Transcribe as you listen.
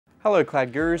Hello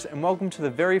Cloud Gurus and welcome to the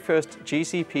very first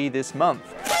GCP This Month.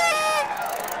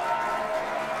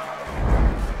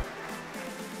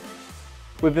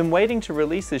 We've been waiting to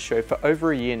release this show for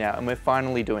over a year now and we're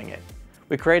finally doing it.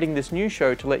 We're creating this new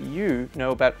show to let you know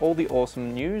about all the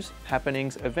awesome news,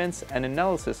 happenings, events and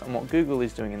analysis on what Google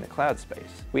is doing in the cloud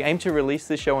space. We aim to release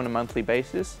this show on a monthly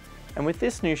basis, and with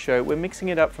this new show we're mixing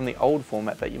it up from the old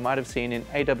format that you might have seen in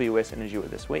AWS and Azure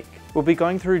this week. We'll be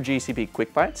going through GCP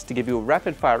QuickBytes to give you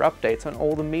rapid fire updates on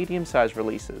all the medium-sized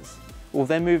releases. We'll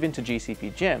then move into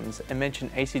GCP Gems and mention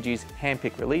ACG's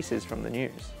handpicked releases from the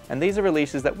news. And these are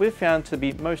releases that we've found to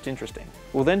be most interesting.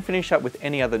 We'll then finish up with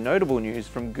any other notable news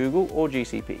from Google or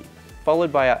GCP,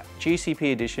 followed by our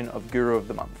GCP edition of Guru of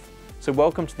the Month. So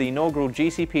welcome to the inaugural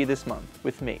GCP This Month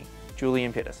with me,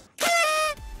 Julian Pittis.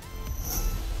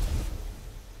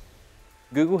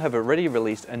 Google have already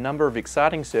released a number of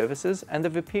exciting services and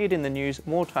they've appeared in the news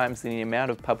more times than the amount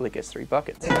of public S3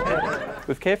 buckets.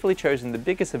 We've carefully chosen the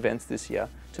biggest events this year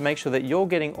to make sure that you're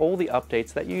getting all the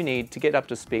updates that you need to get up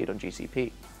to speed on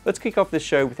GCP. Let's kick off this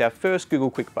show with our first Google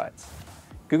QuickBytes.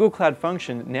 Google Cloud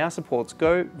Function now supports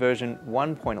Go version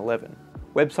 1.11.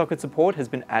 WebSocket support has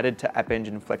been added to App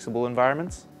Engine flexible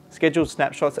environments. Scheduled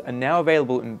snapshots are now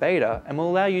available in beta and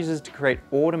will allow users to create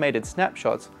automated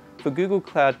snapshots for Google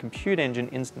Cloud Compute Engine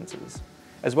instances,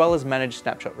 as well as manage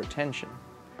snapshot retention.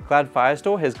 Cloud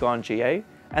Firestore has gone GA,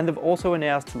 and they've also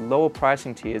announced lower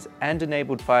pricing tiers and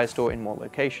enabled Firestore in more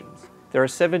locations. There are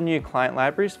 7 new client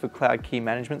libraries for Cloud Key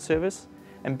Management Service,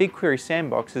 and BigQuery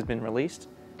Sandbox has been released,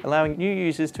 allowing new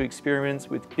users to experiment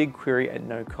with BigQuery at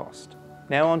no cost.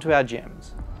 Now on to our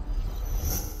gems.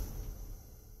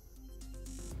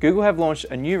 Google have launched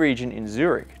a new region in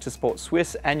Zurich to support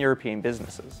Swiss and European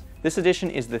businesses. This edition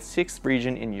is the 6th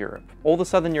region in Europe. All the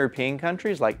southern European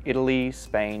countries like Italy,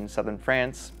 Spain, southern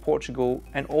France, Portugal,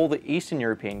 and all the eastern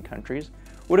European countries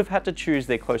would have had to choose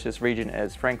their closest region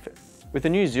as Frankfurt. With the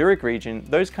new Zurich region,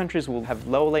 those countries will have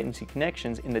lower latency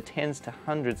connections in the tens to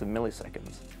hundreds of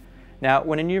milliseconds. Now,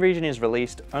 when a new region is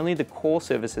released, only the core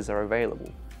services are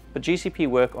available, but GCP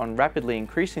work on rapidly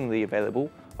increasing the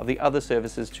available of the other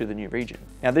services to the new region.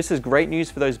 Now, this is great news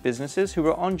for those businesses who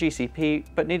were on GCP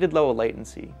but needed lower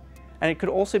latency. And it could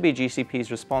also be GCP's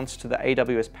response to the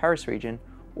AWS Paris region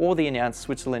or the announced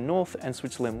Switzerland North and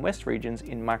Switzerland West regions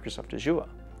in Microsoft Azure.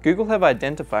 Google have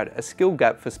identified a skill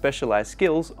gap for specialized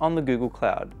skills on the Google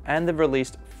Cloud, and they've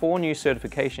released 4 new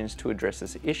certifications to address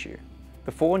this issue.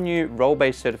 The 4 new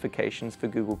role-based certifications for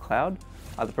Google Cloud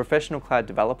are the Professional Cloud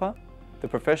Developer, the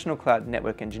Professional Cloud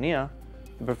Network Engineer,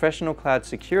 the Professional Cloud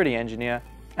Security Engineer,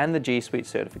 and the G Suite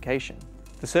certification.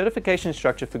 The certification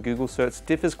structure for Google Certs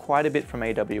differs quite a bit from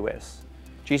AWS.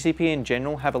 GCP in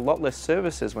general have a lot less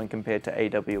services when compared to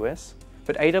AWS,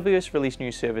 but AWS release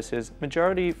new services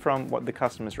majority from what the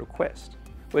customers request,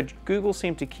 where Google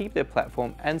seem to keep their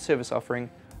platform and service offering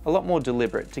a lot more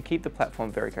deliberate to keep the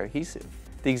platform very cohesive.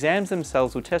 The exams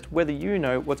themselves will test whether you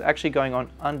know what's actually going on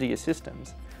under your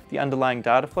systems, the underlying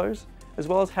data flows, as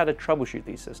well as how to troubleshoot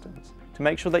these systems. To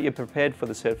make sure that you're prepared for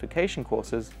the certification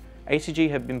courses, ACG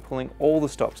have been pulling all the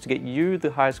stops to get you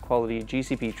the highest quality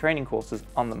GCP training courses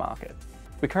on the market.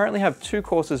 We currently have 2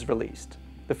 courses released.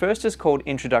 The first is called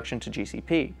Introduction to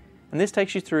GCP, and this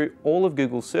takes you through all of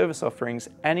Google's service offerings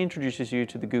and introduces you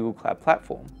to the Google Cloud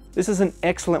Platform. This is an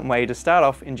excellent way to start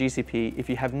off in GCP if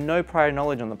you have no prior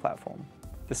knowledge on the platform.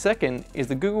 The second is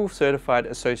the Google Certified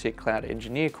Associate Cloud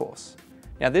Engineer course.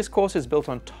 Now, this course is built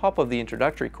on top of the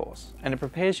introductory course, and it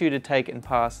prepares you to take and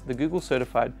pass the Google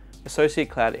Certified Associate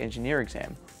Cloud Engineer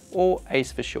exam, or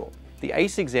ACE for short. The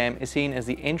ACE exam is seen as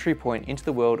the entry point into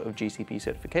the world of GCP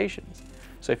certifications.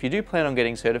 So if you do plan on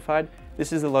getting certified,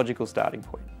 this is the logical starting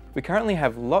point. We currently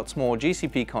have lots more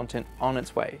GCP content on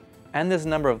its way, and there's a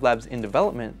number of labs in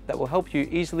development that will help you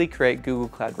easily create Google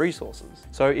Cloud resources.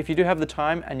 So if you do have the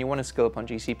time and you want to skill up on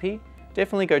GCP,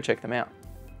 definitely go check them out.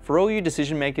 For all you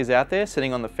decision makers out there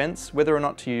sitting on the fence whether or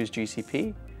not to use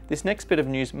GCP, this next bit of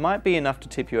news might be enough to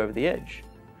tip you over the edge.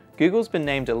 Google's been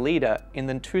named a leader in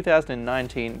the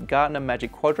 2019 Gartner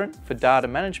Magic Quadrant for Data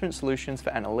Management Solutions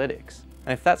for Analytics.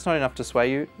 And if that's not enough to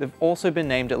sway you, they've also been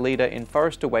named a leader in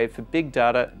Forrester Wave for Big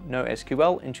Data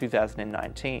NoSQL in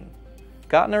 2019.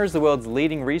 Gartner is the world's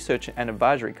leading research and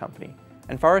advisory company,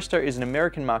 and Forrester is an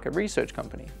American market research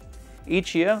company.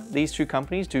 Each year, these 2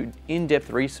 companies do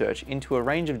in-depth research into a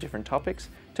range of different topics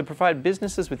to provide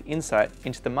businesses with insight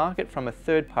into the market from a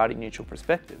third-party neutral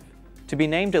perspective. To be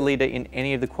named a leader in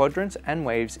any of the quadrants and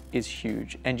waves is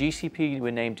huge, and GCP were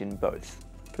named in both.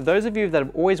 For those of you that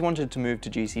have always wanted to move to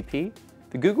GCP,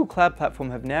 the Google Cloud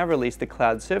Platform have now released the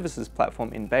Cloud Services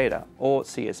Platform in beta, or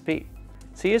CSP.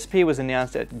 CSP was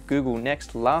announced at Google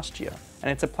Next last year, and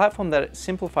it's a platform that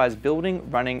simplifies building,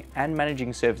 running, and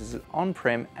managing services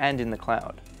on-prem and in the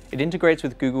cloud. It integrates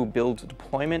with Google Build's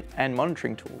deployment and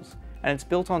monitoring tools, and it's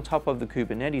built on top of the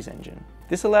Kubernetes engine.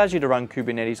 This allows you to run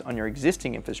Kubernetes on your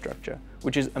existing infrastructure,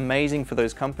 which is amazing for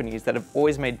those companies that have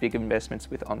always made big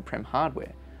investments with on-prem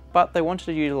hardware, but they wanted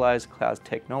to utilize cloud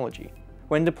technology.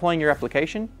 When deploying your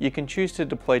application, you can choose to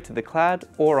deploy to the cloud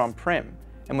or on-prem,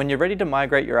 and when you're ready to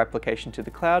migrate your application to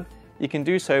the cloud, you can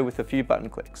do so with a few button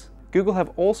clicks. Google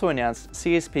have also announced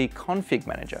CSP Config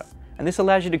Manager, and this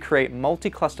allows you to create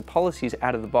multi-cluster policies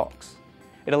out of the box.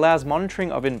 It allows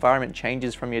monitoring of environment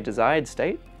changes from your desired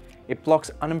state, it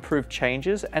blocks unimproved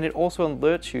changes, and it also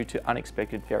alerts you to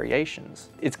unexpected variations.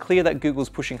 It's clear that Google's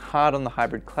pushing hard on the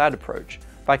hybrid cloud approach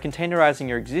by containerizing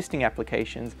your existing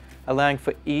applications, allowing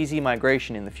for easy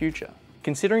migration in the future.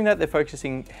 Considering that they're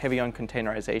focusing heavy on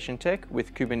containerization tech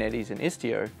with Kubernetes and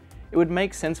Istio, it would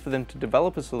make sense for them to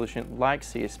develop a solution like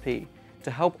CSP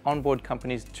to help onboard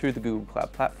companies to the Google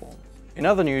Cloud Platform. In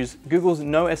other news, Google's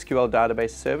NoSQL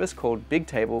database service called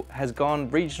Bigtable has gone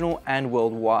regional and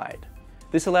worldwide.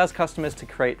 This allows customers to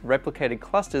create replicated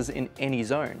clusters in any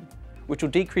zone, which will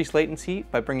decrease latency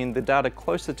by bringing the data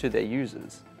closer to their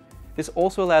users. This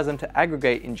also allows them to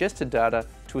aggregate ingested data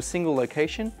to a single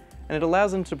location, and it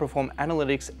allows them to perform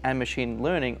analytics and machine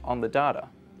learning on the data.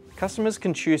 Customers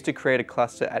can choose to create a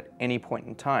cluster at any point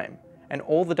in time, and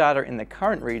all the data in the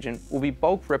current region will be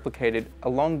bulk replicated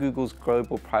along Google's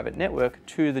global private network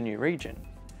to the new region.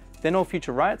 Then all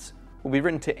future writes will be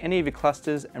written to any of your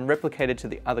clusters and replicated to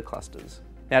the other clusters.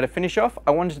 Now to finish off,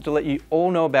 I wanted to let you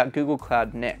all know about Google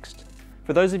Cloud Next.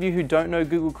 For those of you who don't know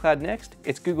Google Cloud Next,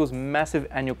 it's Google's massive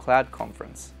annual cloud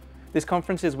conference. This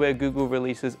conference is where Google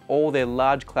releases all their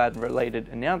large cloud-related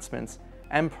announcements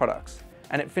and products,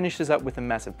 and it finishes up with a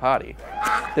massive party.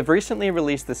 They've recently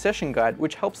released the session guide,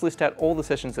 which helps list out all the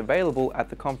sessions available at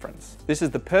the conference. This is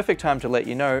the perfect time to let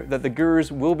you know that the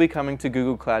gurus will be coming to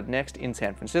Google Cloud Next in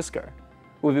San Francisco.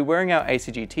 We'll be wearing our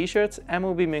ACG t-shirts and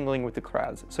we'll be mingling with the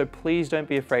crowds, so please don't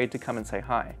be afraid to come and say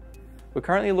hi. We're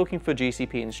currently looking for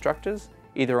GCP instructors,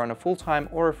 either on a full-time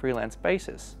or a freelance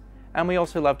basis, and we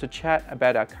also love to chat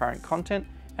about our current content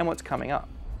and what's coming up.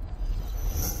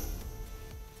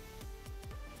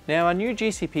 Now, our new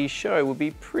GCP show will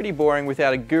be pretty boring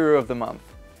without a Guru of the Month.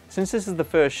 Since this is the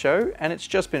first show and it's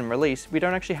just been released, we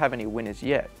don't actually have any winners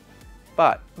yet.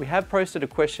 But we have posted a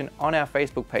question on our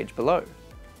Facebook page below.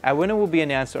 Our winner will be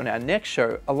announced on our next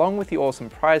show, along with the awesome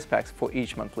prize packs for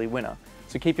each monthly winner.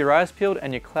 So keep your eyes peeled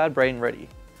and your cloud brain ready.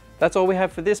 That's all we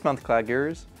have for this month, Cloud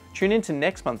Gurus. Tune in to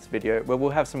next month's video where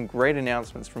we'll have some great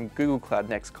announcements from Google Cloud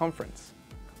Next conference.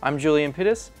 I'm Julian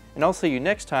Pittis, and I'll see you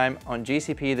next time on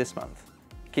GCP This Month.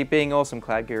 Keep being awesome,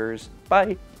 Cloud Gurus.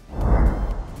 Bye!